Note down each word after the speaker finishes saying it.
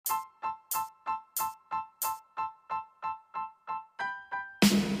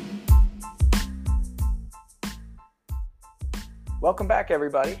Welcome back,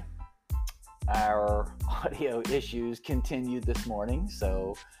 everybody. Our audio issues continued this morning,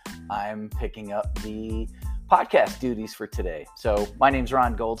 so I'm picking up the podcast duties for today. So my name's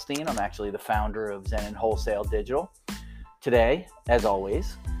Ron Goldstein. I'm actually the founder of Zen and Wholesale Digital. Today, as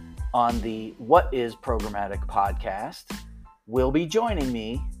always, on the What is Programmatic podcast, will be joining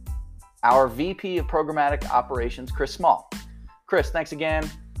me our VP of Programmatic Operations, Chris Small. Chris, thanks again,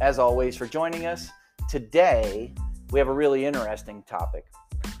 as always, for joining us. Today, we have a really interesting topic.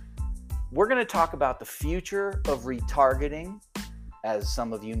 We're going to talk about the future of retargeting, as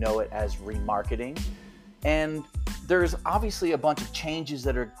some of you know it as remarketing. And there's obviously a bunch of changes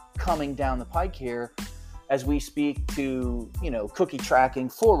that are coming down the pike here as we speak to, cookie tracking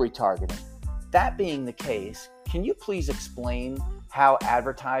for retargeting. That being the case, can you please explain how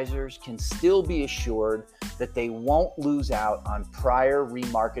advertisers can still be assured that they won't lose out on prior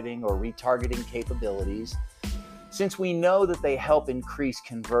remarketing or retargeting capabilities, since we know that they help increase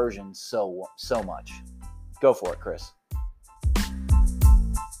conversions so much? Go for it, Chris.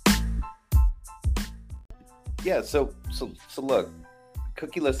 Yeah, so look,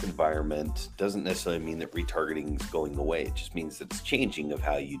 cookieless environment doesn't necessarily mean that retargeting is going away. It just means that it's changing of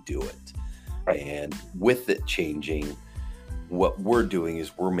how you do it. Right. And with it changing, what we're doing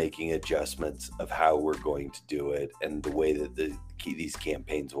is we're making adjustments of how we're going to do it and the way that these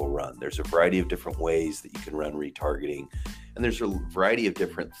campaigns will run. There's a variety of different ways that you can run retargeting, and there's a variety of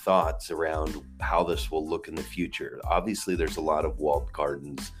different thoughts around how this will look in the future. Obviously, there's a lot of walled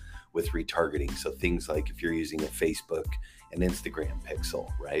gardens with retargeting. So things like if you're using a Facebook and Instagram pixel,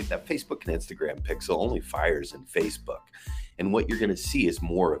 right? That Facebook and Instagram pixel only fires in Facebook. And what you're going to see is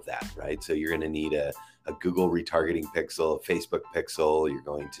more of that, right? So you're going to need a Google retargeting pixel, a Facebook pixel. You're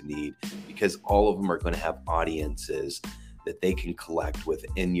going to need, because all of them are going to have audiences that they can collect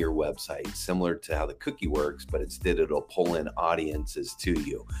within your website, similar to how the cookie works, but instead it'll pull in audiences to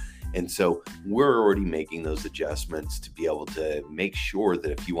you. And so we're already making those adjustments to be able to make sure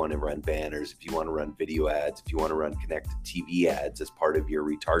that if you want to run banners, if you want to run video ads, if you want to run connected TV ads as part of your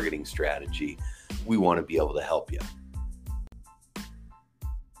retargeting strategy, we want to be able to help you.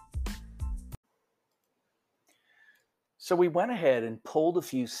 So we went ahead and pulled a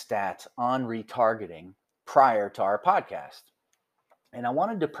few stats on retargeting prior to our podcast. And I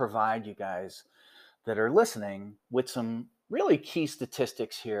wanted to provide you guys that are listening with some really key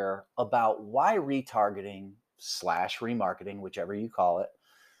statistics here about why retargeting / remarketing, whichever you call it,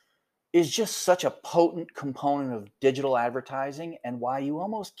 is just such a potent component of digital advertising and why you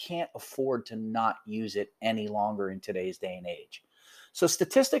almost can't afford to not use it any longer in today's day and age. So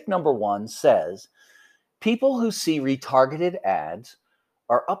statistic number one says people who see retargeted ads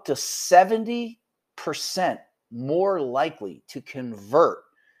are up to 70% more likely to convert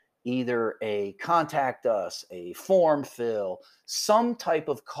either a contact us, a form fill, some type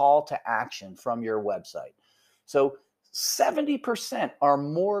of call to action from your website. So 70% are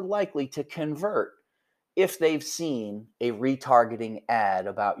more likely to convert if they've seen a retargeting ad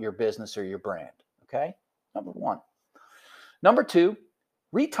about your business or your brand. Okay, number one. Number two,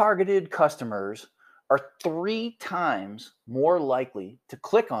 retargeted customers are 3 times more likely to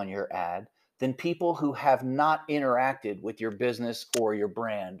click on your ad than people who have not interacted with your business or your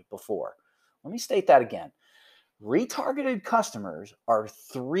brand before. Let me state that again. Retargeted customers are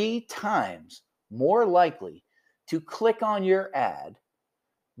 3 times more likely to click on your ad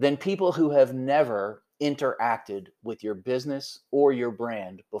than people who have never interacted with your business or your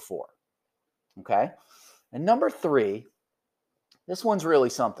brand before. Okay? And number 3, this one's really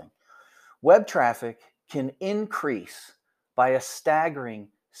something. Web traffic can increase by a staggering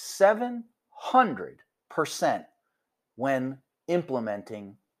 700% when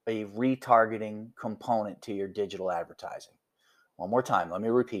implementing a retargeting component to your digital advertising. One more time, let me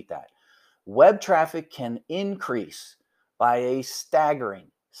repeat that. Web traffic can increase by a staggering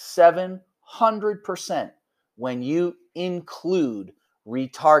 700% when you include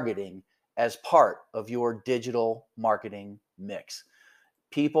retargeting as part of your digital marketing mix.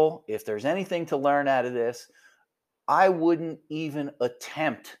 People, if there's anything to learn out of this, I wouldn't even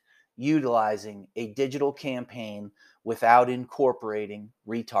attempt utilizing a digital campaign without incorporating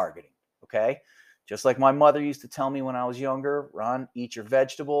retargeting, okay? Just like my mother used to tell me when I was younger, Ron, eat your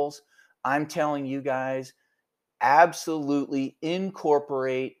vegetables. I'm telling you guys, absolutely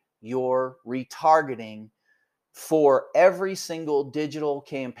incorporate your retargeting for every single digital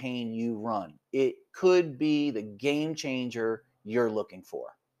campaign you run. It could be the game changer you're looking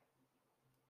for.